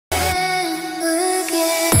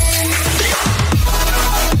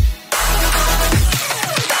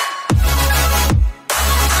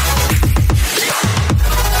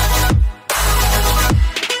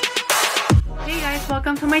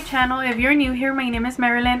channel. If you're new here, my name is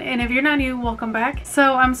Marilyn, and if you're not new, welcome back.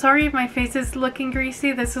 So I'm sorry if my face is looking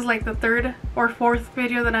greasy. This is like the third or fourth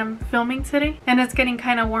video that I'm filming today, and it's getting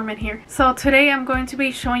kind of warm in here. So today I'm going to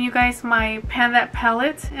be showing you guys my Pan That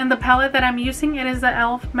palette, and the palette that I'm using, it is the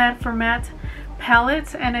e.l.f. Matte for Matte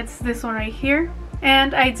palette, and it's this one right here.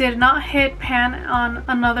 And I did not hit pan on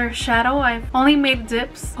another shadow. I've only made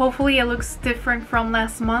dips. Hopefully it looks different from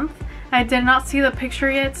last month. I did not see the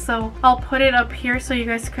picture yet, so I'll put it up here so you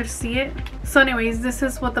guys could see it. So anyways, this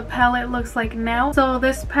is what the palette looks like now. So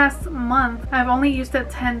this past month, I've only used it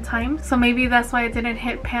 10 times. So maybe that's why I didn't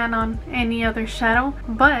hit pan on any other shadow.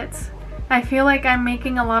 But I feel like I'm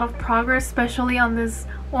making a lot of progress, especially on this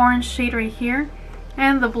orange shade right here.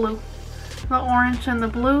 And the blue. The orange and the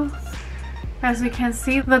blue. As you can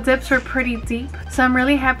see, the dips are pretty deep. So I'm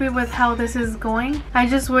really happy with how this is going. I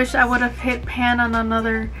just wish I would have hit pan on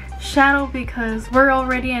another shadow because we're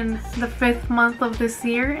already in the 5th month of this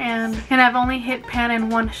year, and I've only hit pan in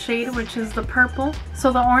one shade, which is the purple.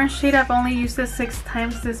 So the orange shade, I've only used it 6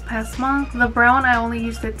 times this past month. The brown, I only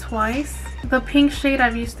used it twice. The pink shade,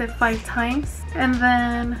 I've used it 5 times. And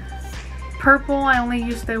then purple, I only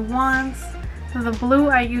used it once. The blue,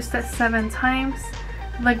 I used it 7 times.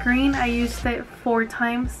 The green, I used it 4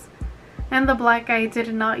 times. And the black, I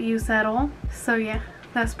did not use at all. So yeah,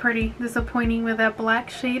 that's pretty disappointing with that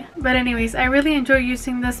black shade. But anyways, I really enjoy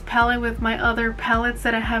using this palette with my other palettes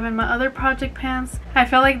that I have in my other project pans. I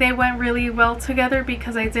felt like they went really well together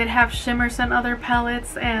because I did have shimmers and other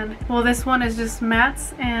palettes, and well, this one is just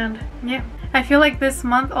mattes. And yeah, I feel like this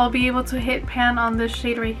month I'll be able to hit pan on this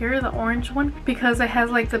shade right here, the orange one, because it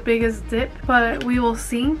has like the biggest dip, but we will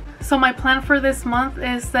see. So my plan for this month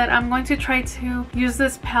is that I'm going to try to use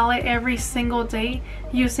this palette every single day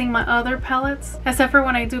using my other palettes, except for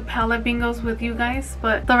when I do palette bingos with you guys.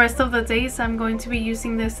 But the rest of the days I'm going to be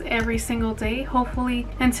using this every single day, hopefully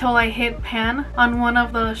until I hit pan on one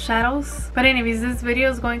of the shadows. But anyways, this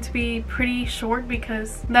video is going to be pretty short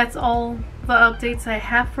because that's all the updates I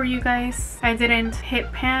have for you guys. I didn't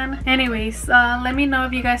hit pan. Anyways, let me know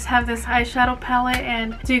if you guys have this eyeshadow palette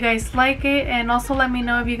and do you guys like it, and also let me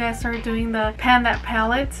know if you guys are doing the Pan That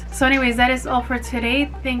palette. So anyways, that is all for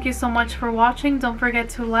today. Thank you so much for watching. Don't forget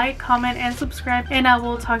to like, comment, and subscribe, and I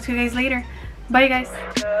will talk to you guys later. Bye guys.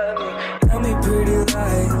 Tell me pretty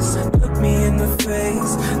lies, look me in the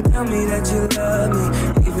face, tell me that you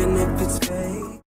love me, even if it's fake.